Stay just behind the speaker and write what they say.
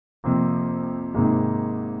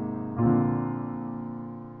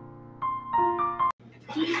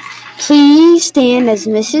Please stand as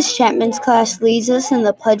Mrs. Chapman's class leads us in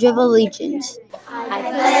the Pledge of Allegiance. I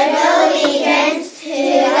pledge allegiance to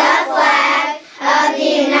the flag of the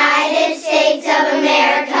United States of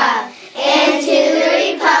America and to the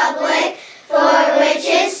republic for which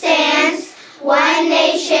it stands, one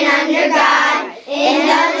nation under God,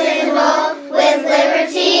 indivisible, with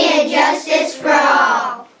liberty and justice for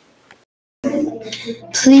all.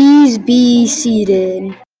 Please be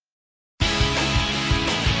seated.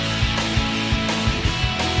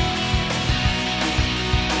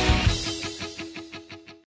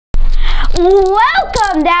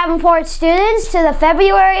 Welcome, Davenport students, to the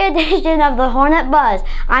February edition of the Hornet Buzz.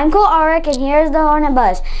 I'm Cole Ulrich, and here's the Hornet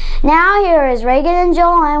Buzz. Now here is Reagan and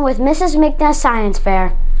Joanne with Mrs. Mickna's Science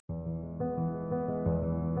Fair.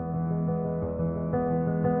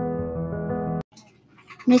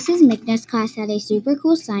 Mrs. Mickna's class had a super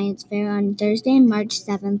cool science fair on Thursday, March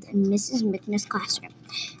 7th in Mrs. Mickna's classroom.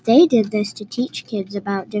 They did this to teach kids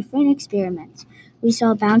about different experiments. We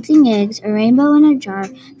saw bouncing eggs, a rainbow in a jar,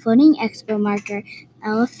 floating expo marker,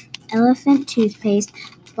 elephant toothpaste,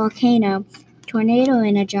 volcano, tornado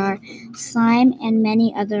in a jar, slime, and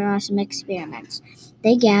many other awesome experiments.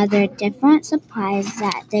 They gathered different supplies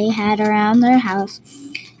that they had around their house.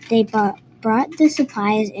 They brought the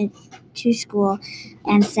supplies into school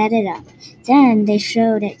and set it up. Then they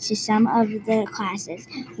showed it to some of the classes.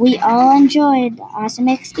 We all enjoyed the awesome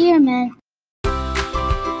experiment.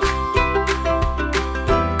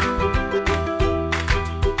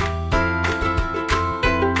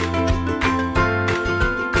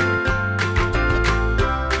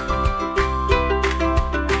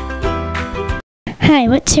 Hi,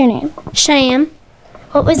 what's your name? Seim.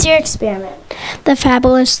 What was your experiment? The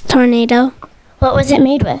fabulous tornado. What was it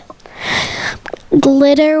made with?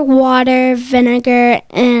 Glitter, water, vinegar,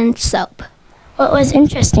 and soap. What was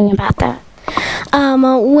interesting about that?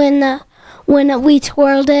 When we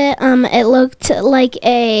twirled it, it looked like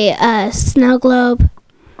a snow globe.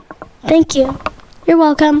 Thank you. You're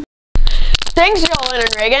welcome. Thanks, Joel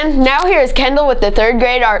and Reagan. Now here's Kendall with the 3rd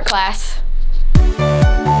grade art class.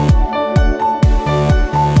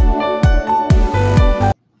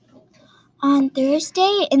 On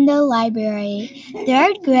Thursday in the library,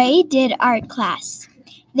 3rd grade did art class.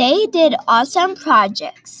 They did awesome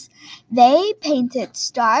projects. They painted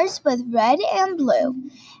stars with red and blue.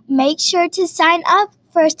 Make sure to sign up,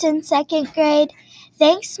 1st and 2nd grade.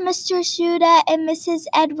 Thanks, Mr. Shuda and Mrs.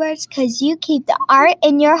 Edwards, 'cause you keep the art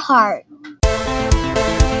in your heart.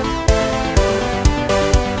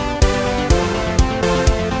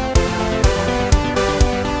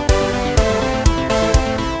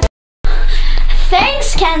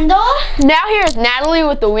 Thanks, Kendall. Now here's Natalie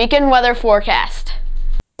with the weekend weather forecast.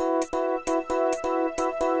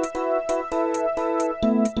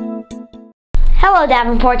 Hello,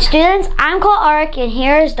 Davenport students. I'm Cole Ulrich, and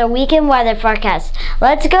here is the weekend weather forecast.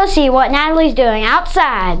 Let's go see what Natalie's doing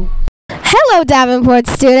outside. Hello, Davenport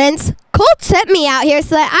students. Colt sent me out here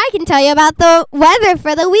so that I can tell you about the weather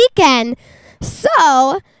for the weekend.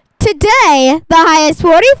 So, today, the high is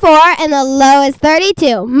 44 and the low is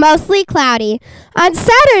 32, mostly cloudy. On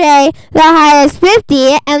Saturday, the high is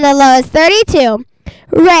 50 and the low is 32.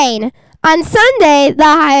 Rain. On Sunday, the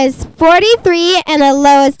high is 43 and the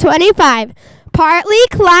low is 25. Partly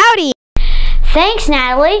cloudy. Thanks,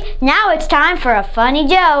 Natalie. Now it's time for a funny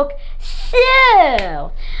joke.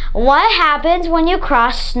 So, what happens when you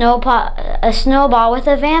cross a snowball with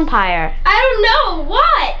a vampire? I don't know,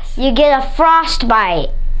 what? You get a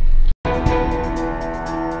frostbite.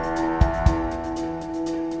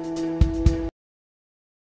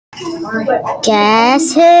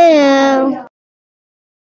 Guess who?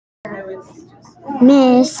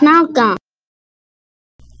 Miss Malcom.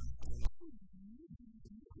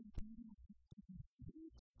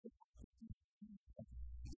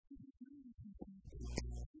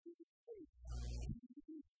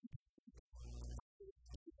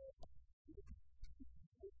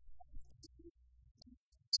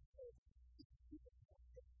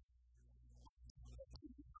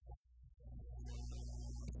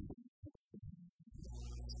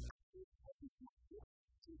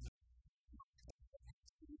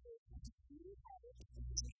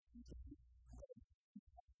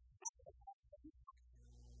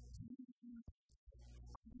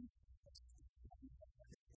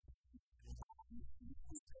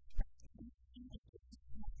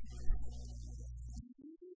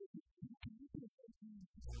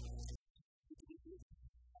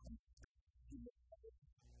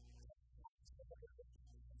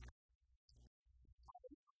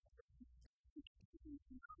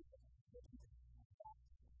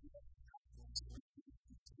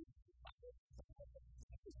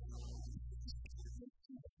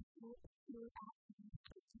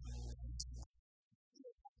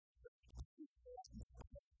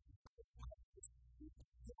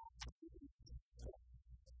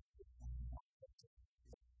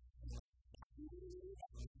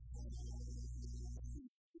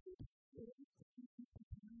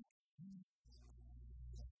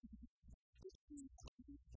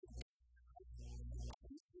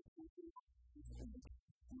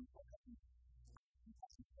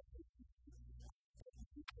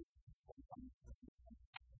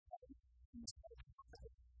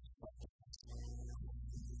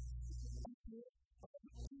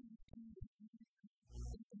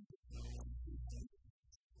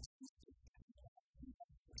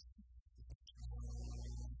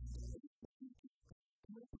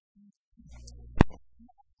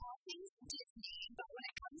 But when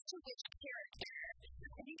it comes to which character,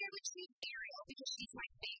 I think I would choose Ariel because she's my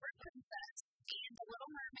favorite princess, and The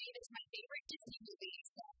Little Mermaid is my favorite Disney movie,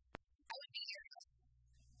 so I would be Ariel.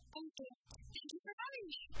 Thank you. Thank you for having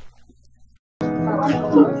me.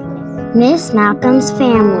 Miss Malcolm's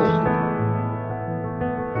family.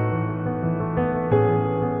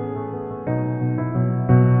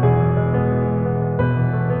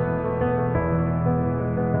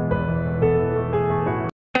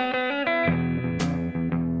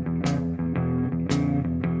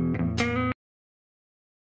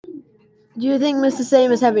 Do you think Mrs.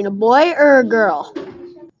 Seim is having a boy or a girl?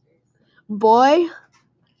 Boy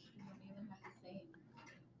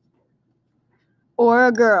or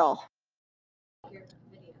a girl?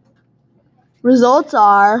 Results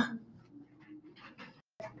are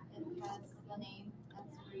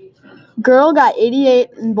girl got 88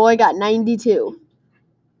 and boy got 92.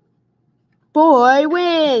 Boy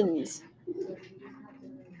wins!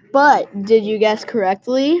 But did you guess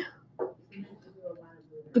correctly?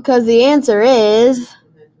 Because the answer is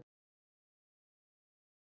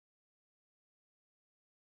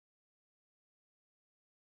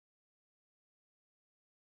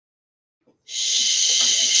shh.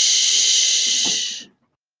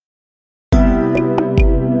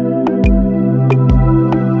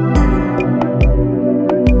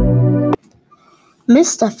 Miss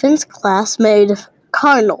Stephen's class made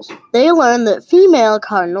cardinals. They learned that female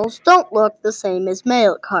cardinals don't look the same as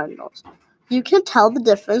male cardinals. You can tell the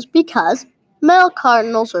difference because male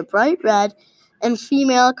cardinals are bright red and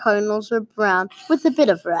female cardinals are brown with a bit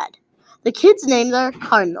of red. The kids' names are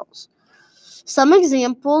cardinals. Some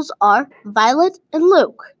examples are Violet and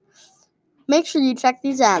Luke. Make sure you check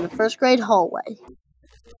these out in the first grade hallway.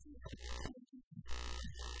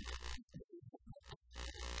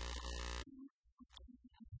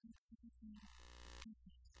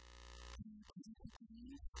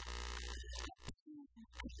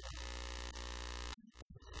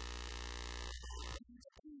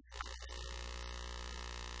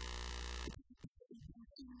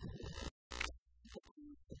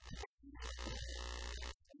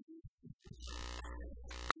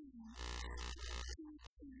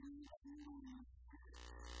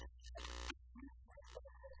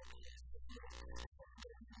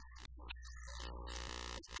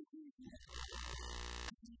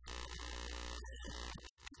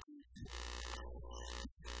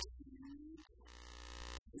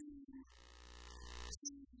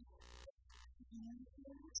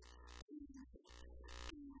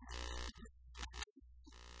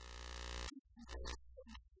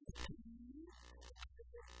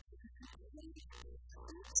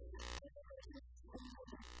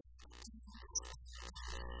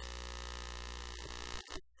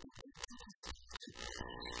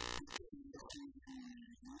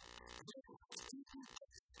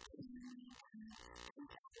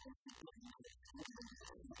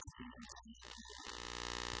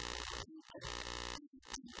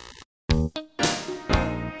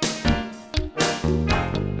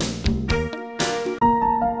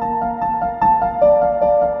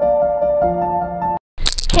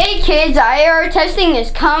 Hey kids, IAR testing is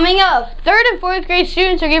coming up. 3rd and 4th grade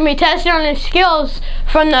students are going to be tested on their skills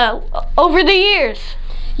from over the years.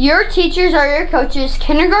 Your teachers are your coaches.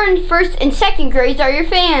 Kindergarten, 1st, and 2nd grades are your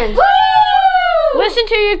fans. Woo! Listen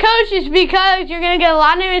to your coaches because you're going to get a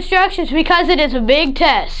lot of new instructions because it is a big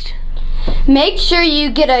test. Make sure you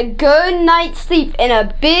get a good night's sleep and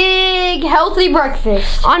a big healthy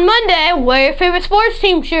breakfast. On Monday, wear your favorite sports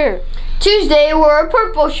team shirt. Tuesday, wear a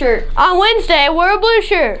purple shirt. On Wednesday, wear a blue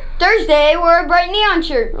shirt. Thursday, wear a bright neon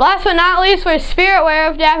shirt. Last but not least, wear spirit wear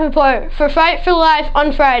of Davenport for Fight for Life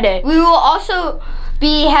on Friday. We will also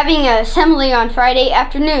be having an assembly on Friday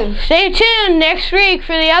afternoon. Stay tuned next week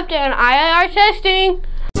for the update on IIR testing.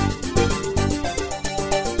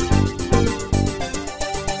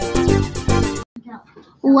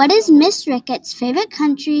 What is Miss Ricketts' favorite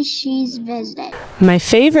country she's visited? My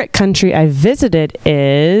favorite country I visited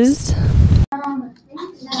is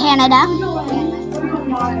Canada,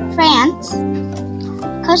 France,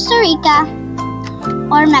 Costa Rica,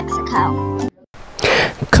 or Mexico?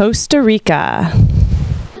 Costa Rica.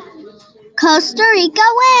 Costa Rica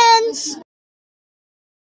wins!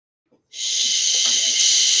 Shh.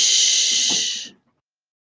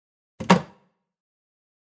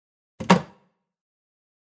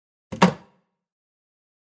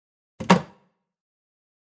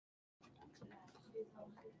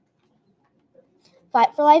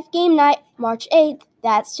 'Fight for Life game night, March 8th.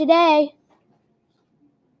 That's today.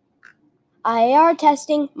 IAR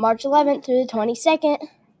testing, March 11th through the 22nd.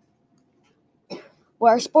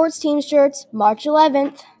 Wear sports team shirts, March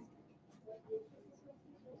 11th.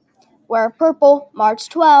 Wear purple, March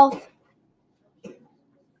 12th.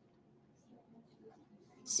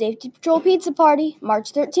 Safety Patrol Pizza Party,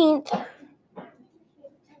 March 13th.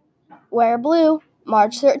 Wear blue,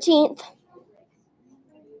 March 13th.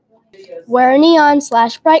 Wear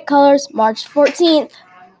neon/bright colors, March 14th.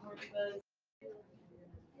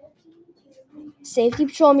 Safety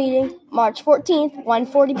Patrol meeting, March 14th,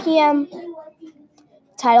 1:40 p.m.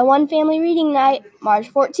 Title I Family Reading Night, March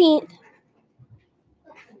 14th.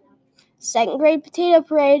 Second grade Potato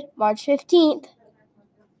Parade, March 15th.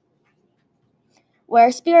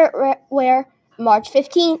 Wear Spirit Wear, March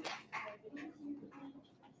 15th.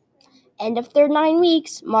 End of third 9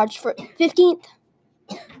 weeks, March 15th.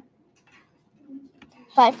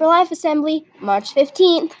 Fight for Life Assembly, March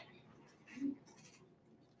 15th.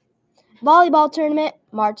 Volleyball Tournament,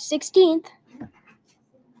 March 16th.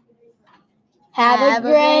 Have a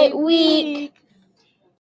great week.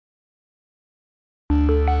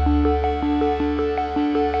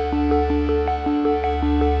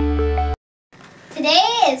 Today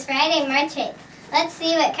is Friday, March 8th. Let's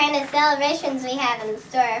see what kind of celebrations we have in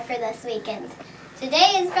store for this weekend.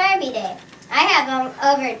 Today is Barbie Day. I have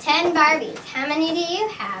over 10 Barbies. How many do you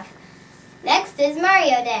have? Next is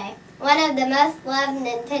Mario Day, one of the most loved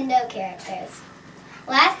Nintendo characters.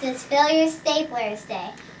 Last is Fill Your Staplers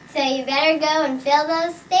Day. So you better go and fill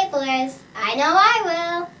those staplers. I know I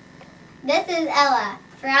will. This is Ella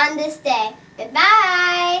for On This Day.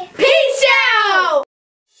 Goodbye. Peace out!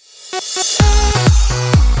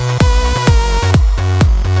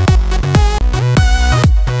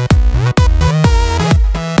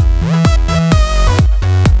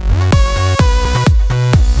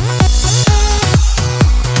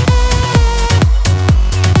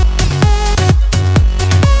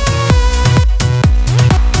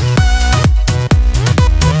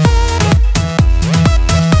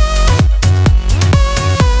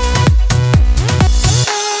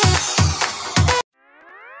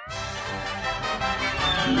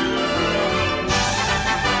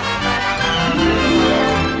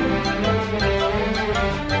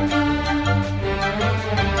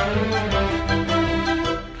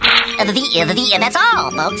 That's all,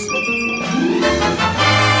 folks.